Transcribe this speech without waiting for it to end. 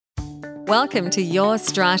Welcome to Your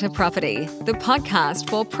Strata Property, the podcast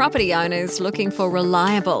for property owners looking for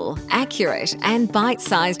reliable, accurate, and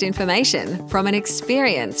bite-sized information from an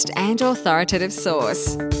experienced and authoritative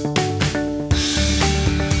source.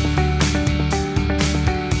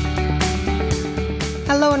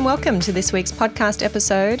 Hello and welcome to this week's podcast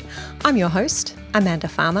episode. I'm your host, Amanda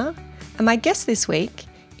Farmer, and my guest this week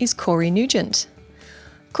is Corey Nugent.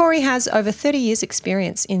 Corey has over 30 years'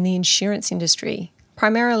 experience in the insurance industry,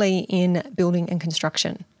 primarily in building and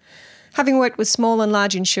construction. Having worked with small and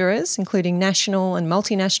large insurers, including national and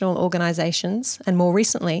multinational organisations, and more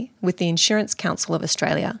recently with the Insurance Council of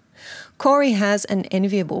Australia, Corey has an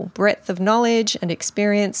enviable breadth of knowledge and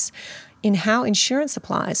experience in how insurance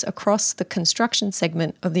applies across the construction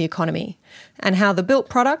segment of the economy and how the built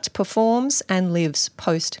product performs and lives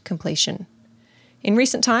post-completion. In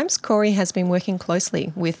recent times, Corey has been working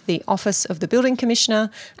closely with the Office of the Building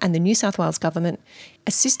Commissioner and the New South Wales Government,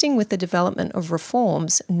 assisting with the development of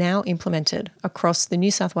reforms now implemented across the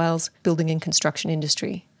New South Wales building and construction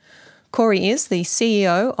industry. Corey is the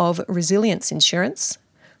CEO of Resilience Insurance,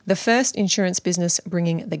 the first insurance business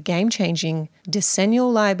bringing the game-changing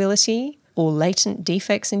decennial liability or latent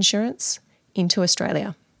defects insurance into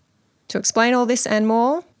Australia. To explain all this and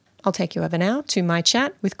more, I'll take you over now to my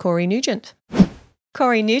chat with Corey Nugent.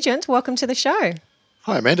 Corey Nugent, welcome to the show.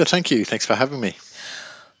 Hi, Amanda. Thank you. Thanks for having me.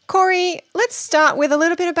 Corey, let's start with a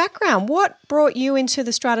little bit of background. What brought you into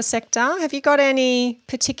the strata sector? Have you got any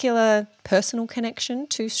particular personal connection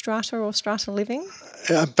to strata or strata living?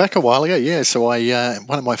 Back a while ago, yeah. So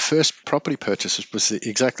one of my first property purchases was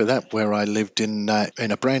exactly that, where I lived in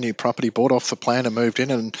a brand new property, bought off the plan and moved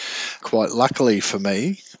in. And quite luckily for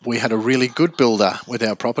me, we had a really good builder with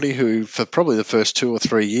our property who, for probably the first 2 or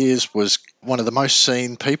 3 years, was one of the most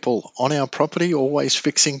seen people on our property, always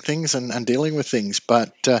fixing things and dealing with things.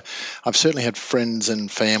 But I've certainly had friends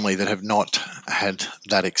and family that have not had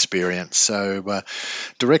that experience. So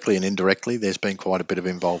directly and indirectly, there's been quite a bit of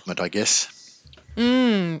involvement, I guess.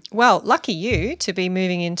 Well, lucky you to be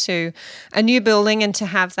moving into a new building and to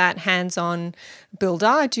have that hands-on builder.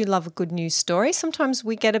 I do love a good news story. Sometimes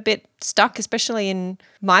we get a bit stuck, especially in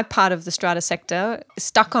my part of the strata sector,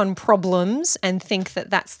 stuck on problems and think that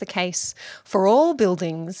that's the case for all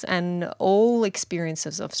buildings and all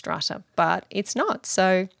experiences of strata, but it's not.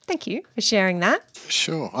 So thank you for sharing that.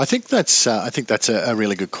 Sure. I think that's a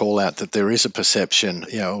really good call out, that there is a perception,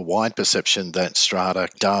 a wide perception that strata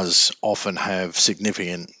does often have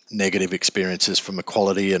significant negative experiences from a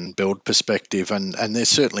quality and build perspective, and there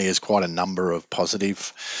certainly is quite a number of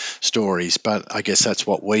positive stories, but I guess that's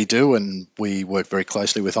what we do, and we work very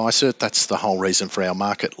closely with ICERT. That's the whole reason for our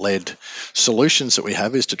market-led solutions that we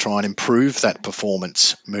have, is to try and improve that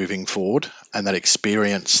performance moving forward and that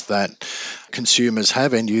experience that consumers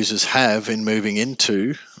have, end users have, in moving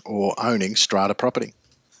into or owning strata property.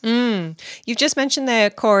 You've just mentioned there,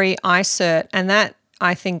 Corey, ICERT, and that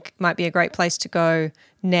I think might be a great place to go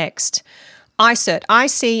next. ICERT,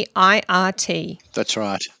 I-C-I-R-T. That's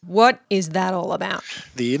right. What is that all about?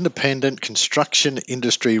 The Independent Construction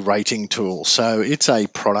Industry Rating Tool. So it's a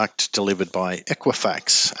product delivered by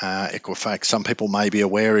Equifax. Equifax, some people may be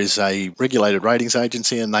aware, is a regulated ratings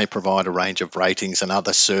agency, and they provide a range of ratings and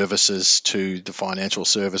other services to the financial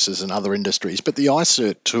services and other industries. But the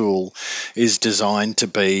ICERT tool is designed to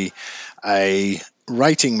be a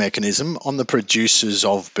rating mechanism on the producers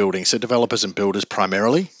of buildings, so developers and builders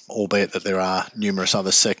primarily, albeit that there are numerous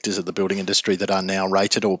other sectors of the building industry that are now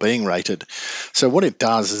rated or being rated. So what it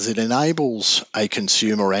does is it enables a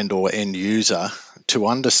consumer and or end user to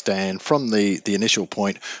understand from the initial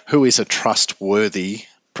point who is a trustworthy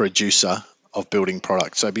producer of building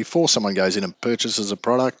products. So before someone goes in and purchases a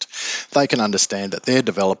product, they can understand that their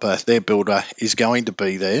developer, their builder is going to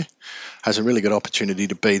be there, has a really good opportunity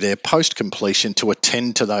to be there post-completion to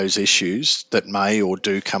attend to those issues that may or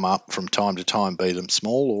do come up from time to time, be them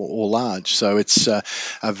small or large. So it's a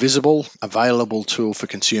visible, available tool for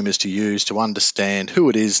consumers to use to understand who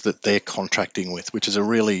it is that they're contracting with, which is a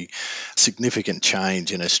really significant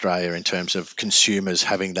change in Australia in terms of consumers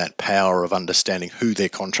having that power of understanding who they're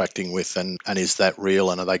contracting with and is that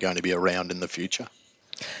real and are they going to be around in the future.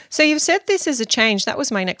 So you've said this is a change. That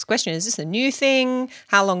was my next question. Is this a new thing?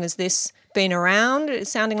 How long has this been around?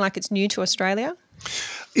 It's sounding like it's new to Australia.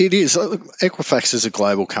 It is. Equifax is a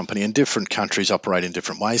global company and different countries operate in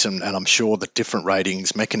different ways, and I'm sure that different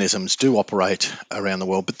ratings mechanisms do operate around the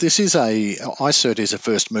world. But ICERT is a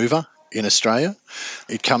first mover in Australia.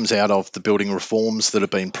 It comes out of the building reforms that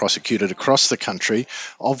have been prosecuted across the country,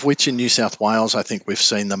 of which in New South Wales I think we've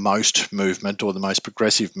seen the most movement or the most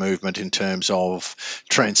progressive movement in terms of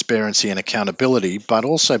transparency and accountability, but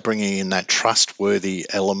also bringing in that trustworthy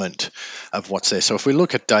element of what's there. So if we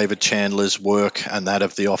look at David Chandler's work and that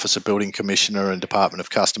of the Office of Building Commissioner and Department of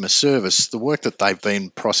Customer Service, the work that they've been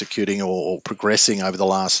prosecuting or progressing over the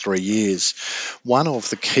last 3 years, one of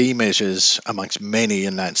the key measures amongst many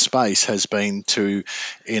in that space has been to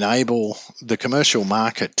enable the commercial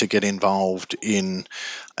market to get involved in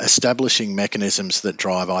establishing mechanisms that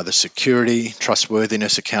drive either security,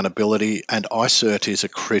 trustworthiness, accountability, and iCert is a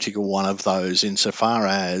critical one of those insofar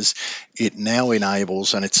as it now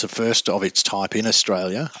enables, and it's the first of its type in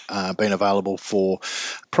Australia, been available for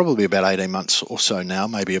probably about 18 months or so now,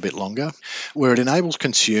 maybe a bit longer, where it enables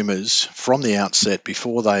consumers from the outset,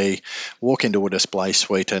 before they walk into a display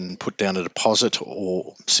suite and put down a deposit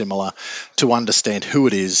or similar, to understand who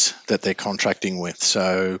it is that they're contracting with.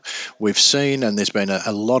 So we've seen, and there's been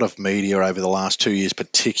a lot of media over the last 2 years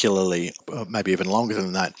particularly, maybe even longer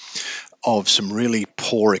than that, of some really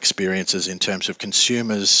poor experiences in terms of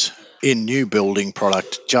consumers in new building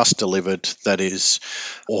product just delivered that is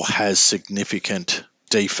or has significant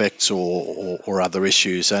defects or other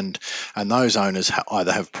issues, and those owners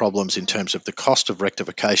either have problems in terms of the cost of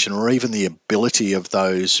rectification or even the ability of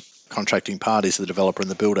those contracting parties, the developer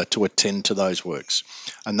and the builder, to attend to those works,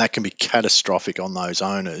 and that can be catastrophic on those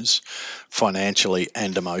owners financially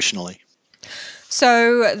and emotionally.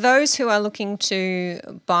 So those who are looking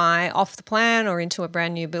to buy off the plan or into a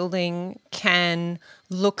brand new building can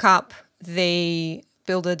look up the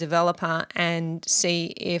builder developer and see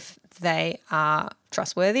if they are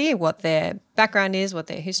trustworthy, what their background is, what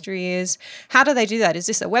their history is. How do they do that? Is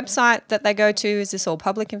this a website that they go to? Is this all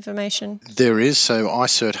public information? There is. So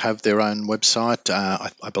iCert have their own website.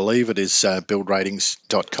 I believe it is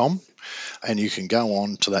buildratings.com. And you can go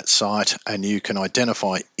on to that site and you can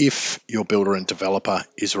identify if your builder and developer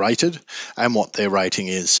is rated and what their rating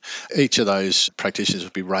is. Each of those practitioners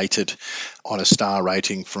would be rated on a star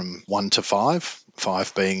rating from 1 to 5,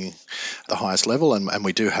 5 being the highest level. And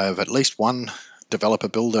we do have at least one developer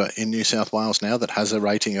builder in New South Wales now that has a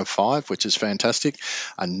rating of 5, which is fantastic.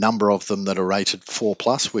 A number of them that are rated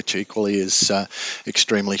 4+, which equally is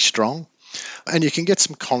extremely strong. And you can get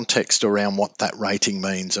some context around what that rating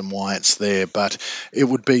means and why it's there, but it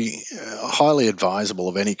would be highly advisable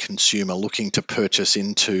of any consumer looking to purchase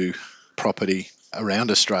into property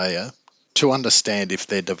around Australia to understand if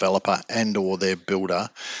their developer and or their builder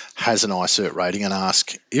has an iCert rating and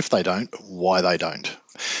ask, if they don't, why they don't.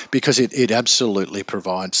 Because it absolutely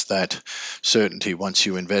provides that certainty once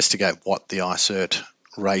you investigate what the iCert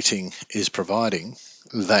rating is providing,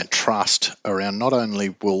 that trust around not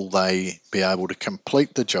only will they be able to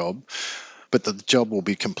complete the job, but that the job will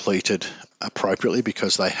be completed appropriately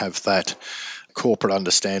because they have that corporate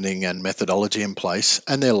understanding and methodology in place,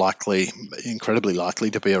 and they're incredibly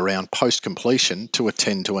likely to be around post-completion to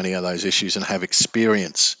attend to any of those issues and have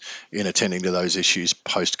experience in attending to those issues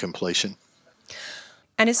post-completion.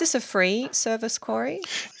 And is this a free service, Corey?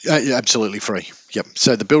 Yeah, absolutely free. Yep.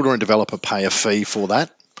 So the builder and developer pay a fee for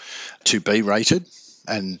that to be rated,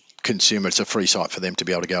 and consumer, it's a free site for them to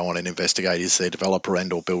be able to go on and investigate, is their developer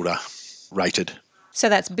and or builder rated. So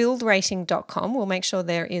that's buildrating.com. We'll make sure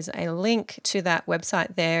there is a link to that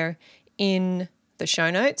website there in the show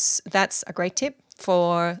notes. That's a great tip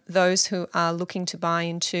for those who are looking to buy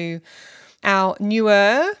into our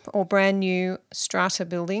newer or brand new strata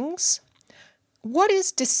buildings. What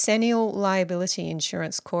is decennial liability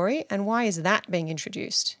insurance, Corey, and why is that being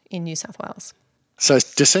introduced in New South Wales? So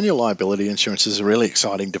decennial liability insurance is a really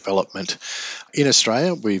exciting development. In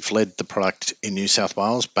Australia, we've led the product in New South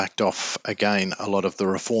Wales, backed off, again, a lot of the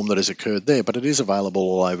reform that has occurred there, but it is available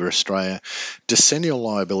all over Australia. Decennial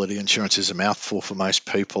liability insurance is a mouthful for most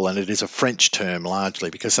people, and it is a French term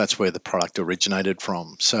largely because that's where the product originated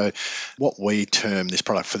from. So what we term this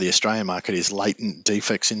product for the Australian market is latent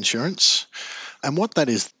defects insurance. And what that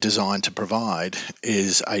is designed to provide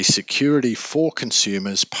is a security for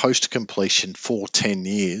consumers post-completion for 10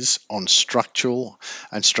 years on structural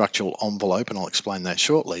and structural envelope, and I'll explain that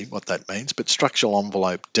shortly, what that means, but structural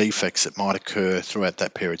envelope defects that might occur throughout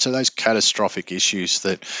that period. So those catastrophic issues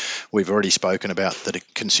that we've already spoken about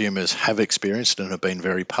that consumers have experienced and have been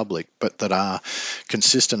very public, but that are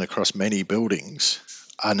consistent across many buildings,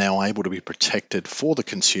 are now able to be protected for the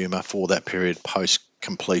consumer for that period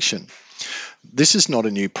post-completion. This is not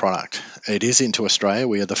a new product. It is into Australia.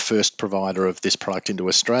 We are the first provider of this product into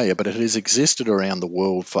Australia, but it has existed around the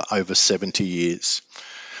world for over 70 years.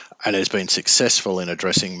 And it has been successful in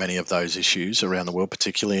addressing many of those issues around the world,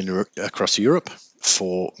 particularly across Europe,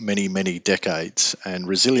 for many, many decades. And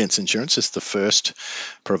Resilience Insurance is the first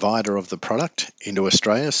provider of the product into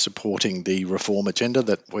Australia, supporting the reform agenda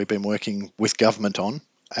that we've been working with government on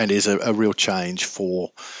and is a real change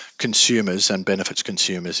for consumers and benefits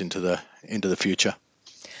consumers into the future.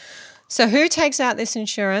 So who takes out this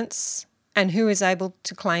insurance and who is able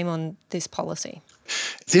to claim on this policy?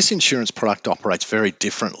 This insurance product operates very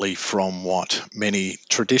differently from what many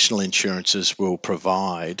traditional insurances will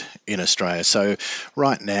provide in Australia. So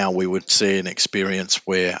right now we would see an experience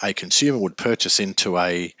where a consumer would purchase into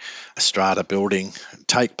a strata building,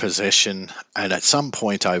 take possession, and at some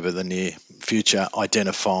point over the near future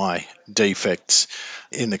identify defects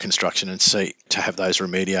in the construction and seek to have those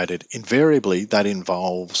remediated. Invariably, that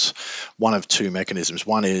involves one of two mechanisms.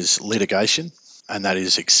 One is litigation, and that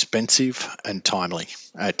is expensive and timely.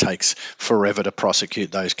 It takes forever to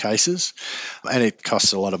prosecute those cases, and it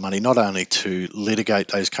costs a lot of money not only to litigate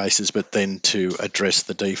those cases but then to address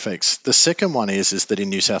the defects. The second one is that in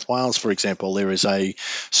New South Wales, for example, there is a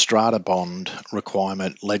strata bond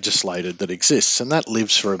requirement legislated that exists, and that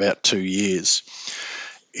lives for about 2 years.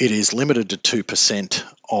 It is limited to 2%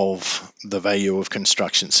 of the value of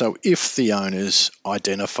construction. So if the owners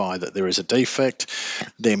identify that there is a defect,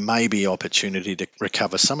 there may be opportunity to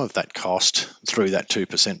recover some of that cost through that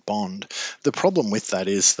 2% bond. The problem with that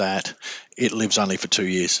is that it lives only for 2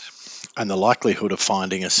 years, and the likelihood of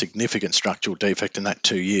finding a significant structural defect in that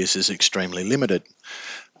 2 years is extremely limited.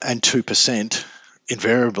 And 2%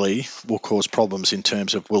 invariably will cause problems in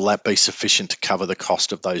terms of will that be sufficient to cover the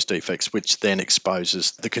cost of those defects, which then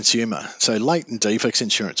exposes the consumer. So latent defects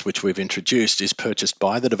insurance, which we've introduced, is purchased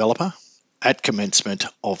by the developer at commencement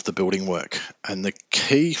of the building work. And the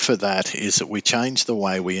key for that is that we change the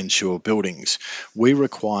way we insure buildings. We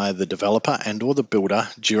require the developer and or the builder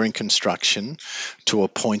during construction to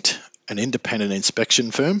appoint an independent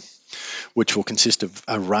inspection firm, which will consist of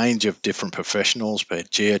a range of different professionals, be it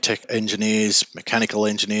geotech engineers, mechanical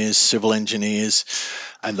engineers, civil engineers,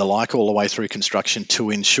 and the like, all the way through construction, to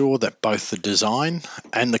ensure that both the design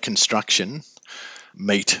and the construction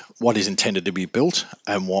meet what is intended to be built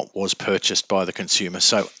and what was purchased by the consumer.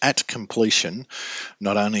 So at completion,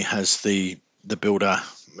 not only has the builder,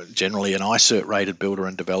 generally an ICERT rated builder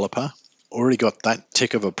and developer, already got that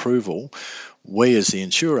tick of approval, we as the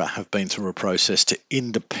insurer have been through a process to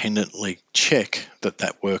independently check that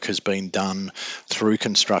that work has been done through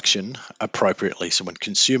construction appropriately. So when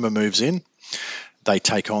consumer moves in, they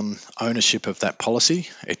take on ownership of that policy.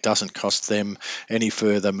 It doesn't cost them any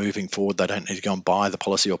further moving forward. They don't need to go and buy the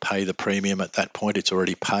policy or pay the premium at that point. It's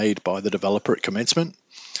already paid by the developer at commencement.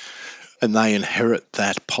 And they inherit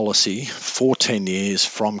that policy for 10 years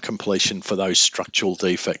from completion for those structural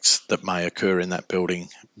defects that may occur in that building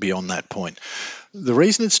beyond that point. The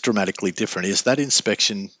reason it's dramatically different is that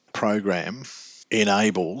inspection program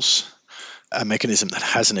enables a mechanism that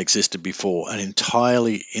hasn't existed before, an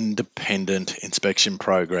entirely independent inspection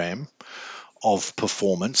program of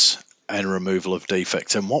performance and removal of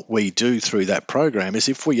defects. And what we do through that program is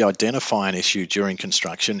if we identify an issue during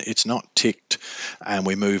construction, it's not ticked and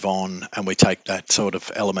we move on and we take that sort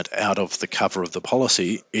of element out of the cover of the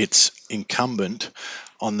policy. It's incumbent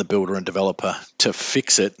on the builder and developer to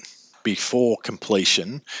fix it before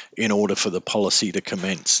completion in order for the policy to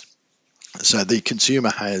commence. So the consumer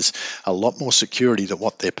has a lot more security that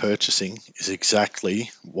what they're purchasing is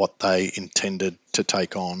exactly what they intended to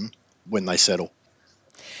take on when they settle.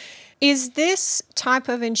 Is this type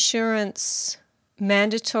of insurance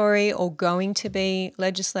mandatory or going to be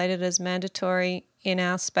legislated as mandatory in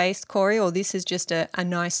our space, Corey, or this is just a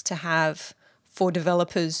nice to have for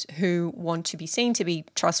developers who want to be seen to be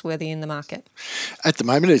trustworthy in the market? At the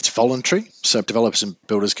moment, it's voluntary, so developers and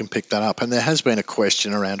builders can pick that up. And there has been a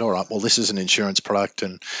question around, all right, well, this is an insurance product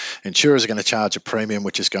and insurers are going to charge a premium,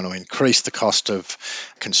 which is going to increase the cost of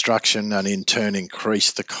construction and in turn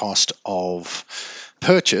increase the cost of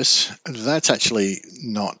purchase. That's actually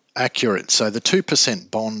not accurate. So the 2%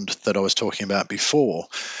 bond that I was talking about before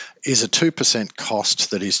is a 2%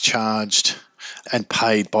 cost that is charged and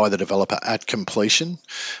paid by the developer at completion.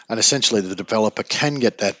 And essentially the developer can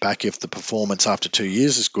get that back if the performance after 2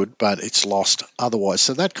 years is good, but it's lost otherwise.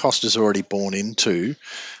 So that cost is already borne into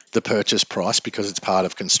the purchase price because it's part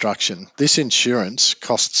of construction. This insurance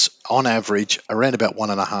costs on average around about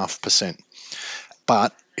 1.5%,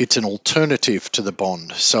 but it's an alternative to the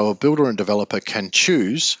bond. So a builder and developer can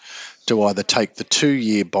choose to either take the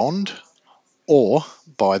 2-year bond or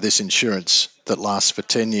buy this insurance that lasts for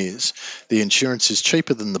 10 years. The insurance is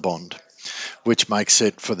cheaper than the bond, which makes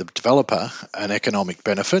it for the developer an economic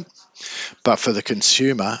benefit, but for the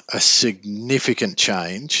consumer a significant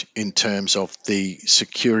change in terms of the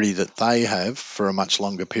security that they have for a much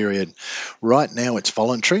longer period. Right now it's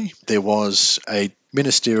voluntary. There was a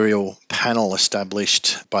ministerial panel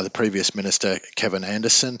established by the previous minister, Kevin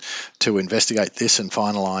Anderson, to investigate this and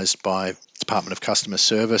finalised by Department of Customer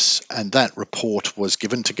Service, and that report was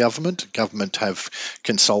given to government. Government have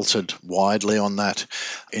consulted widely on that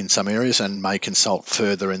in some areas and may consult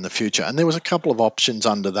further in the future. And there was a couple of options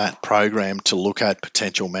under that program to look at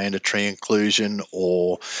potential mandatory inclusion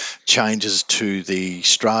or changes to the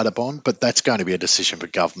strata bond, but that's going to be a decision for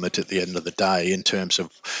government at the end of the day in terms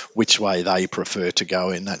of which way they prefer to go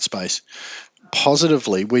in that space.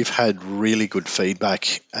 Positively, we've had really good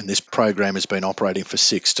feedback, and this program has been operating for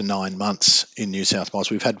 6 to 9 months in New South Wales.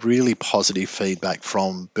 We've had really positive feedback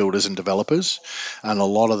from builders and developers, and a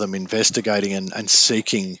lot of them investigating and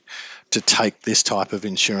seeking to take this type of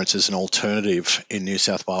insurance as an alternative in New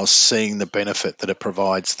South Wales, seeing the benefit that it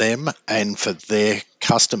provides them and for their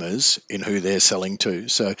customers in who they're selling to.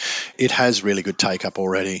 So it has really good take up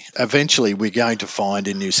already. Eventually, we're going to find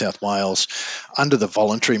in New South Wales, under the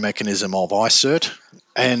voluntary mechanism of ICERT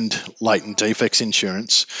and latent defects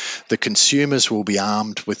insurance, the consumers will be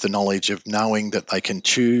armed with the knowledge of knowing that they can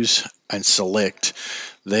choose and select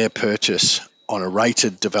their purchase on a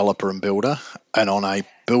rated developer and builder and on a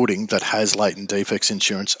building that has latent defects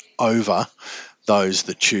insurance over those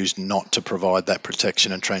that choose not to provide that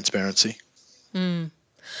protection and transparency.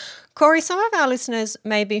 Corey, some of our listeners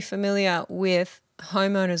may be familiar with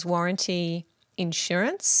homeowners warranty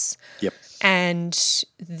insurance. Yep. And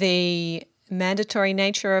the mandatory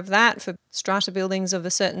nature of that for strata buildings of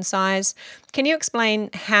a certain size. Can you explain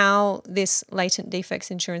how this latent defects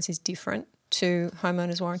insurance is different to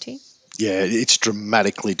homeowners warranty? Yeah, it's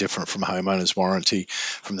dramatically different from homeowners warranty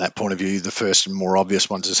from that point of view. The first and more obvious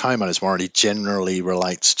ones is homeowners warranty generally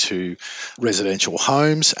relates to residential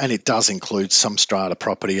homes, and it does include some strata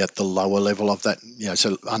property at the lower level of that,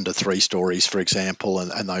 so under 3 stories, for example,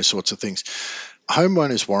 and those sorts of things.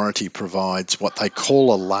 Homeowners warranty provides what they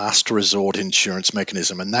call a last resort insurance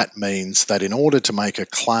mechanism, and that means that in order to make a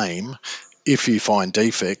claim, if you find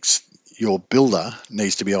defects, your builder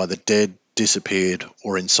needs to be either dead, disappeared,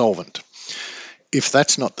 or insolvent. If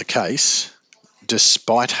that's not the case,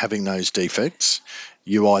 despite having those defects,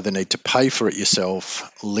 you either need to pay for it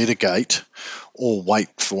yourself, litigate, or wait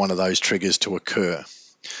for one of those triggers to occur.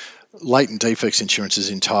 Latent defects insurance is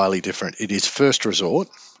entirely different. It is first resort,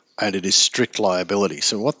 and it is strict liability.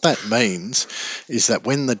 So what that means is that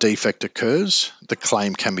when the defect occurs, the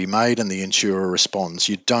claim can be made and the insurer responds.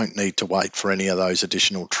 You don't need to wait for any of those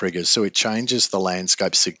additional triggers. So it changes the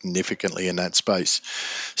landscape significantly in that space.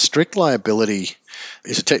 Strict liability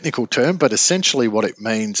is a technical term, but essentially what it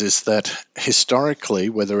means is that historically,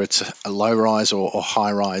 whether it's a low-rise or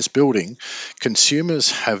high-rise building,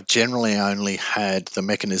 consumers have generally only had the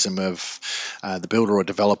mechanism of the builder or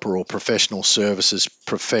developer or professional services,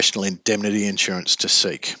 professional indemnity insurance to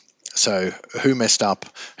seek. So who messed up,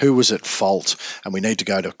 who was at fault, and we need to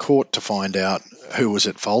go to court to find out who was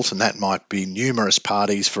at fault, and that might be numerous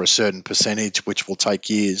parties for a certain percentage, which will take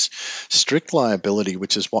years. Strict liability,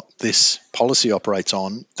 which is what this policy operates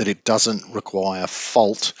on, that it doesn't require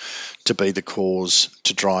fault to be the cause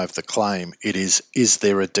to drive the claim. It is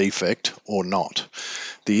there a defect or not?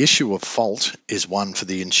 The issue of fault is one for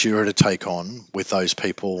the insurer to take on with those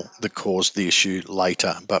people that caused the issue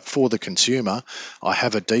later. But for the consumer, I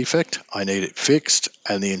have a defect, I need it fixed,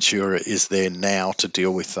 and the insurer is there now to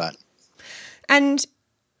deal with that. And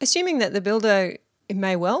assuming that the builder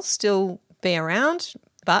may well still be around,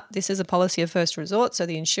 but this is a policy of first resort, so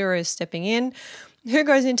the insurer is stepping in, who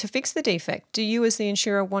goes in to fix the defect? Do you as the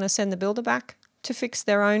insurer want to send the builder back to fix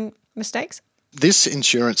their own mistakes? This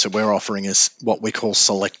insurance that we're offering is what we call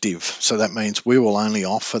selective. So that means we will only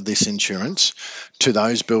offer this insurance to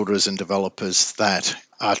those builders and developers that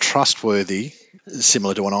are trustworthy,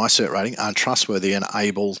 similar to an ICERT rating, are trustworthy and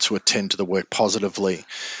able to attend to the work positively.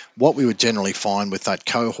 What we would generally find with that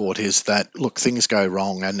cohort is that, look, things go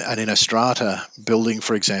wrong. And in a strata building,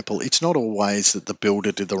 for example, it's not always that the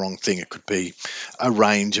builder did the wrong thing. It could be a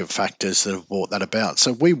range of factors that have brought that about.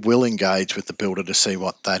 So we will engage with the builder to see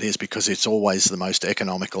what that is, because it's always the most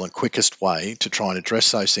economical and quickest way to try and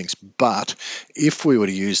address those things. But if we were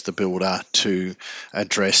to use the builder to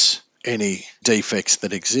address any defects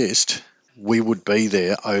that exist, we would be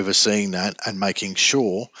there overseeing that and making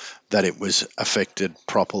sure that it was affected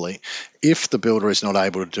properly. If the builder is not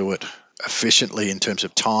able to do it efficiently in terms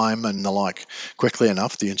of time and the like quickly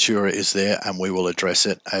enough, the insurer is there and we will address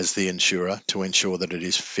it as the insurer to ensure that it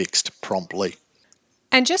is fixed promptly.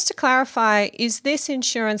 And just to clarify, is this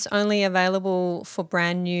insurance only available for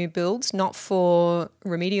brand new builds, not for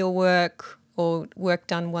remedial work or work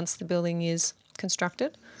done once the building is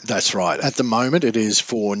constructed? That's right. At the moment, it is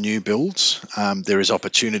for new builds. There is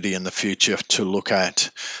opportunity in the future to look at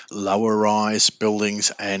lower rise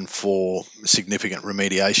buildings and for significant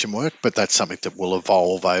remediation work, but that's something that will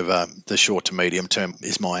evolve over the short to medium term,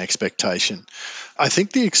 is my expectation. I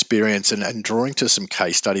think the experience and drawing to some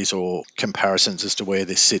case studies or comparisons as to where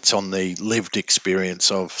this sits on the lived experience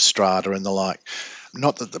of strata and the like.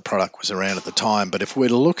 Not that the product was around at the time, but if we're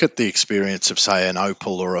to look at the experience of, say, an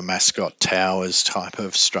Opal or a Mascot Towers type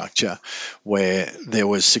of structure where there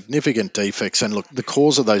was significant defects, and look, the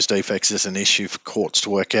cause of those defects is an issue for courts to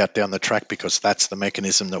work out down the track because that's the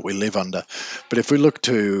mechanism that we live under. But if we look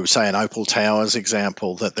to, say, an Opal Towers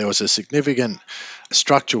example, that there was a significant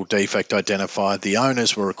structural defect identified, the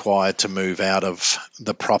owners were required to move out of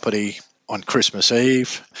the property on Christmas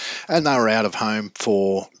Eve, and they were out of home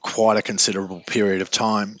for quite a considerable period of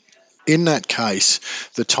time. In that case,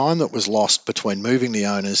 the time that was lost between moving the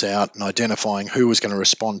owners out and identifying who was going to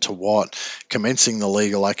respond to what, commencing the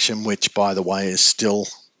legal action, which, by the way, is still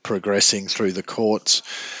progressing through the courts,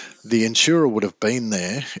 the insurer would have been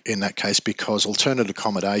there in that case because alternate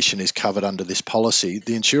accommodation is covered under this policy.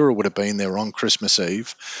 The insurer would have been there on Christmas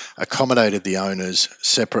Eve, accommodated the owners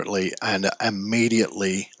separately, and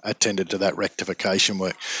immediately attended to that rectification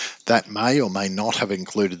work. That may or may not have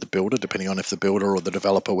included the builder, depending on if the builder or the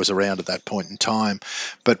developer was around at that point in time.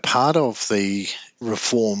 But part of the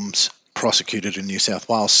reforms prosecuted in New South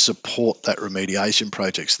Wales support that remediation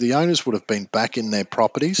project. So the owners would have been back in their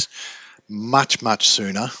properties much, much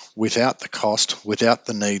sooner, without the cost, without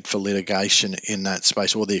the need for litigation in that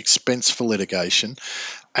space or the expense for litigation,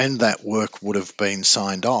 and that work would have been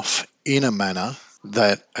signed off in a manner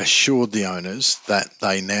that assured the owners that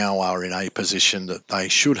they now are in a position that they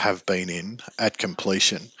should have been in at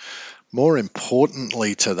completion. More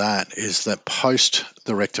importantly to that is that post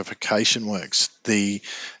the rectification works, the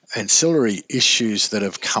ancillary issues that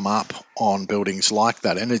have come up on buildings like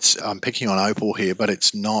that, and I'm picking on Opal here, but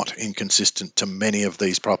it's not inconsistent to many of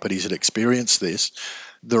these properties that experience this.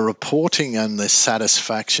 The reporting and the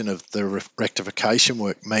satisfaction of the rectification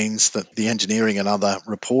work means that the engineering and other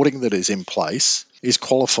reporting that is in place is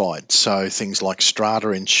qualified. So things like strata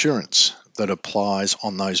insurance that applies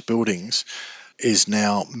on those buildings is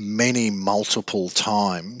now multiple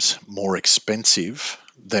times more expensive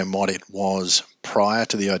than what it was prior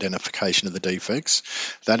to the identification of the defects.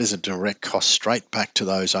 That is a direct cost straight back to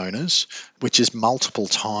those owners, which is multiple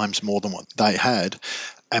times more than what they had.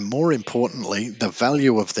 And more importantly, the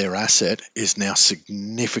value of their asset is now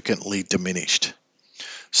significantly diminished.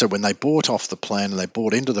 So when they bought off the plan and they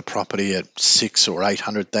bought into the property at $600,000 or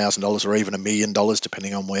 $800,000 or even $1 million,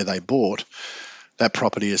 depending on where they bought, that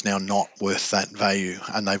property is now not worth that value,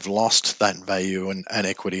 and they've lost that value and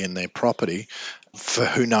equity in their property for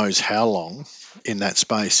who knows how long in that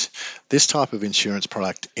space. This type of insurance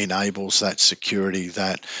product enables that security,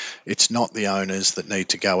 that it's not the owners that need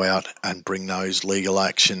to go out and bring those legal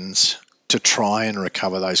actions to try and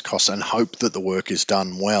recover those costs and hope that the work is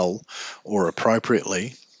done well or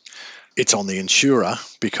appropriately. It's on the insurer,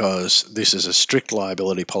 because this is a strict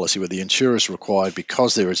liability policy where the insurer is required,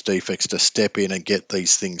 because there is defects, to step in and get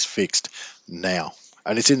these things fixed now.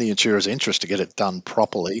 And it's in the insurer's interest to get it done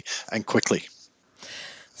properly and quickly.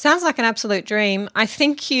 Sounds like an absolute dream. I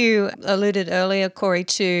think you alluded earlier, Corey,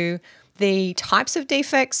 to the types of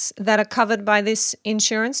defects that are covered by this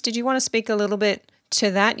insurance. Did you want to speak a little bit to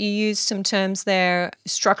that? You used some terms there,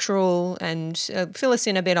 structural, and fill us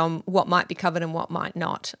in a bit on what might be covered and what might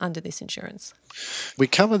not under this insurance. We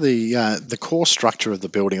cover the core structure of the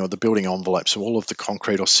building, or the building envelope, so all of the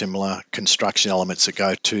concrete or similar construction elements that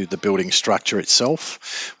go to the building structure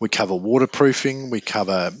itself. We cover waterproofing, we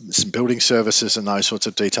cover some building services and those sorts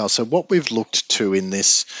of details. So what we've looked to in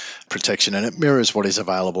this protection, and it mirrors what is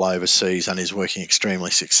available overseas and is working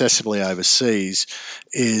extremely successfully overseas,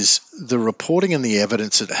 is the reporting and the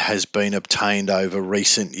evidence that has been obtained over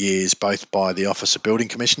recent years, both by the Office of Building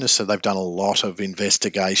Commissioners, so they've done a lot of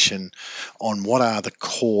investigation on what are the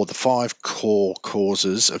 5 core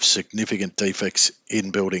causes of significant defects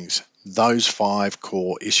in buildings. Those 5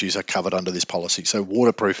 core issues are covered under this policy. So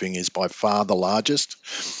waterproofing is by far the largest,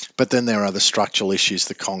 but then there are the structural issues,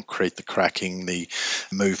 the concrete, the cracking, the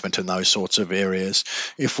movement, and those sorts of areas.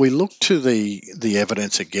 If we look to the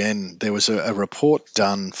evidence again, there was a report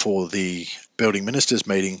done for the Building Ministers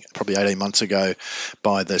meeting probably 18 months ago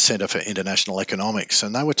by the Centre for International Economics,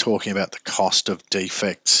 and they were talking about the cost of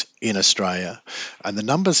defects in Australia. And the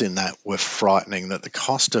numbers in that were frightening, that the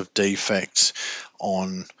cost of defects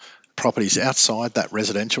on properties outside that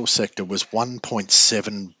residential sector was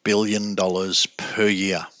 $1.7 billion per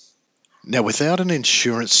year. Now, without an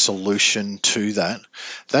insurance solution to that,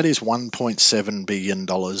 that is $1.7 billion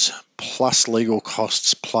plus legal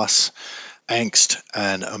costs, plus angst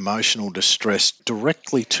and emotional distress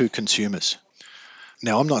directly to consumers.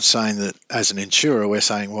 Now, I'm not saying that as an insurer, we're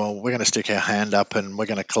saying, well, we're going to stick our hand up and we're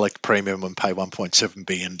going to collect premium and pay $1.7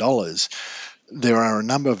 billion. There are a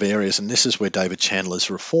number of areas, and this is where David Chandler's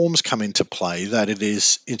reforms come into play, that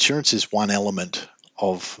insurance is one element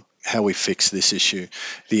of how we fix this issue.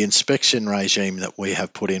 The inspection regime that we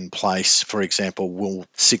have put in place, for example, will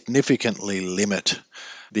significantly limit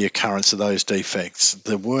the occurrence of those defects.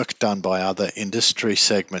 The work done by other industry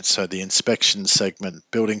segments, so the inspection segment,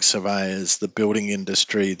 building surveyors, the building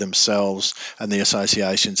industry themselves and the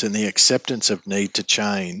associations, and the acceptance of need to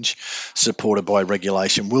change supported by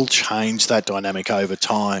regulation will change that dynamic over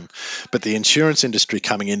time. But the insurance industry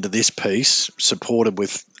coming into this piece, supported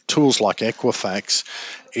with tools like Equifax,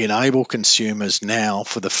 enable consumers now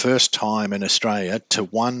for the first time in Australia to,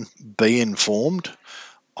 one, be informed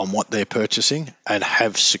on what they're purchasing and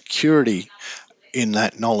have security in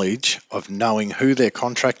that knowledge of knowing who they're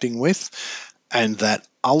contracting with, and that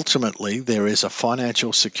ultimately there is a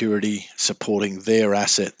financial security supporting their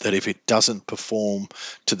asset, that if it doesn't perform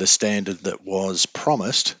to the standard that was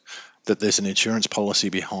promised, that there's an insurance policy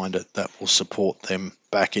behind it that will support them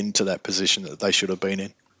back into that position that they should have been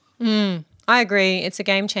in. I agree. It's a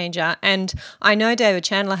game changer. And I know David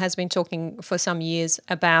Chandler has been talking for some years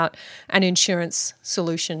about an insurance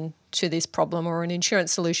solution to this problem, or an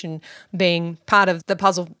insurance solution being part of the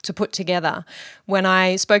puzzle to put together. When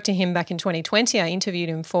I spoke to him back in 2020, I interviewed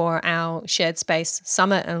him for our Shared Space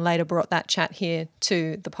Summit and later brought that chat here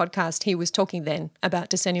to the podcast. He was talking then about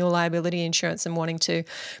decennial liability insurance and wanting to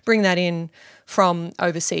bring that in from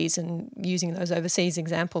overseas and using those overseas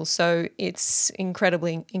examples. So it's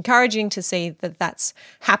incredibly encouraging to see that that's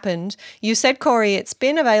happened. You said, Corey, it's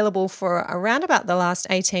been available for around about the last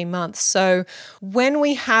 18 months. So when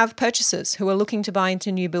we have purchasers who are looking to buy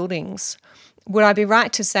into new buildings, would I be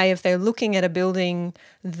right to say if they're looking at a building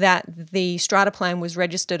that the strata plan was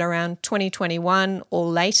registered around 2021 or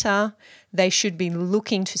later, they should be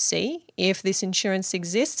looking to see if this insurance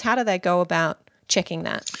exists? How do they go about checking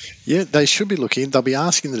that? Yeah, they should be looking. They'll be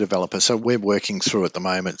asking the developer. So we're working through at the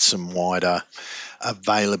moment some wider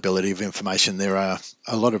availability of information. There are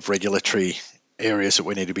a lot of regulatory areas that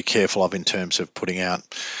we need to be careful of in terms of putting out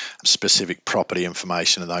specific property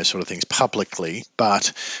information and those sort of things publicly,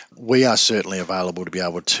 but we are certainly available to be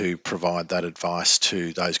able to provide that advice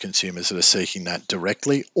to those consumers that are seeking that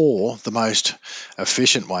directly, or the most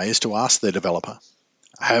efficient way is to ask their developer,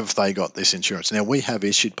 have they got this insurance? Now, we have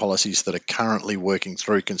issued policies that are currently working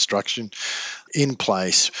through construction in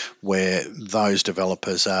place where those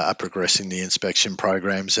developers are progressing the inspection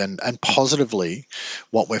programs. And positively,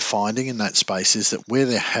 what we're finding in that space is that where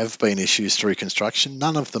there have been issues through construction,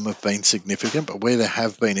 none of them have been significant, but where there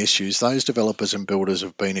have been issues, those developers and builders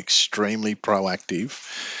have been extremely proactive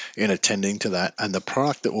in attending to that. And the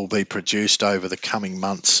product that will be produced over the coming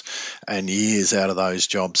months and years out of those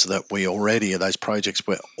jobs that those projects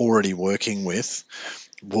we're already working with,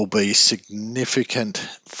 will be significant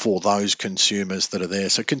for those consumers that are there.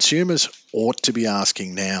 So consumers ought to be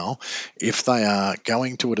asking now, if they are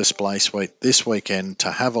going to a display suite this weekend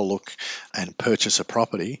to have a look and purchase a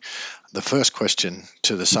property, the first question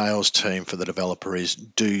to the sales team for the developer is,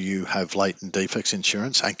 do you have latent defects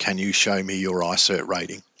insurance, and can you show me your ICERT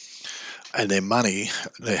rating? And their money,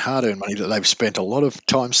 their hard-earned money that they've spent a lot of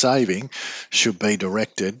time saving, should be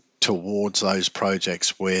directed towards those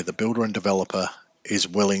projects where the builder and developer is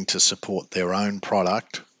willing to support their own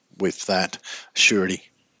product with that surety.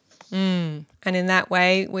 And in that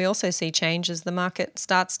way, we also see change as the market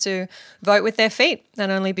starts to vote with their feet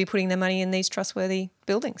and only be putting their money in these trustworthy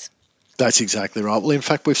buildings. That's exactly right. Well, in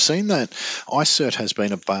fact, we've seen that ICERT has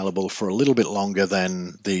been available for a little bit longer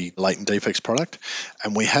than the latent defects product.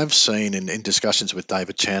 And we have seen in discussions with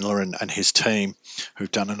David Chandler and his team,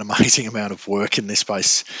 who've done an amazing amount of work in this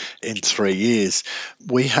space in 3 years,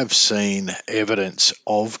 we have seen evidence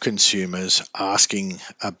of consumers asking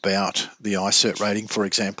about the ICERT rating, for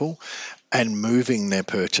example, and moving their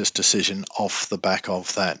purchase decision off the back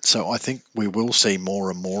of that. So I think we will see more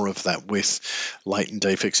and more of that with latent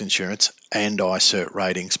defects insurance and ICERT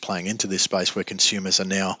ratings playing into this space, where consumers are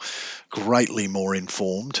now greatly more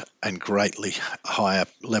informed and greatly higher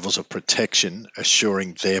levels of protection,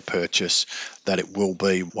 assuring their purchase that it will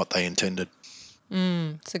be what they intended.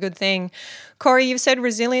 It's a good thing. Corey, you've said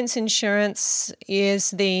Resilience Insurance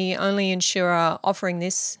is the only insurer offering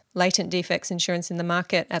this latent defects insurance in the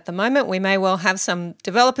market at the moment. We may well have some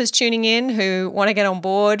developers tuning in who want to get on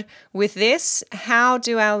board with this. How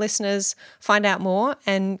do our listeners find out more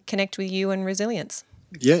and connect with you and Resilience?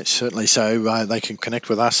 Yeah, certainly. So they can connect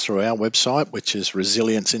with us through our website, which is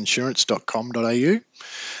resilienceinsurance.com.au.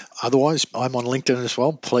 Otherwise, I'm on LinkedIn as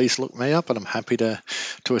well. Please look me up, and I'm happy to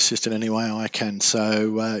assist in any way I can.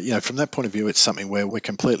 So, from that point of view, it's something where we're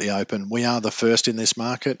completely open. We are the first in this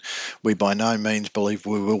market. We by no means believe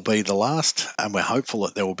we will be the last, and we're hopeful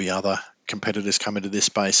that there will be other competitors come into this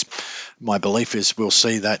space. My belief is we'll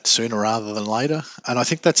see that sooner rather than later, and I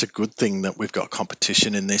think that's a good thing that we've got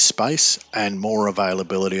competition in this space and more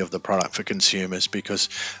availability of the product for consumers, because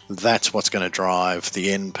that's what's going to drive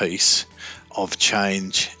the end piece of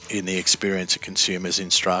change in the experience of consumers in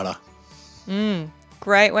strata.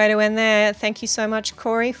 Great way to end there. Thank you so much,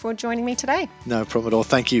 Corey, for joining me today. No problem at all.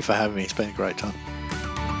 Thank you for having me. It's been a great time.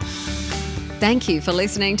 Thank you for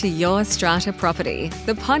listening to Your Strata Property,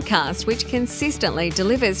 the podcast which consistently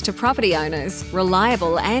delivers to property owners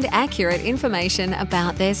reliable and accurate information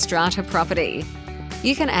about their strata property.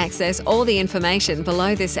 You can access all the information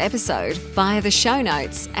below this episode via the show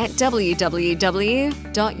notes at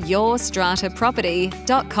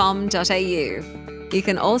www.yourstrataproperty.com.au. You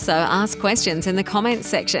can also ask questions in the comments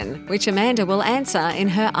section, which Amanda will answer in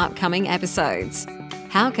her upcoming episodes.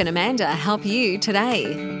 How can Amanda help you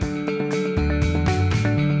today?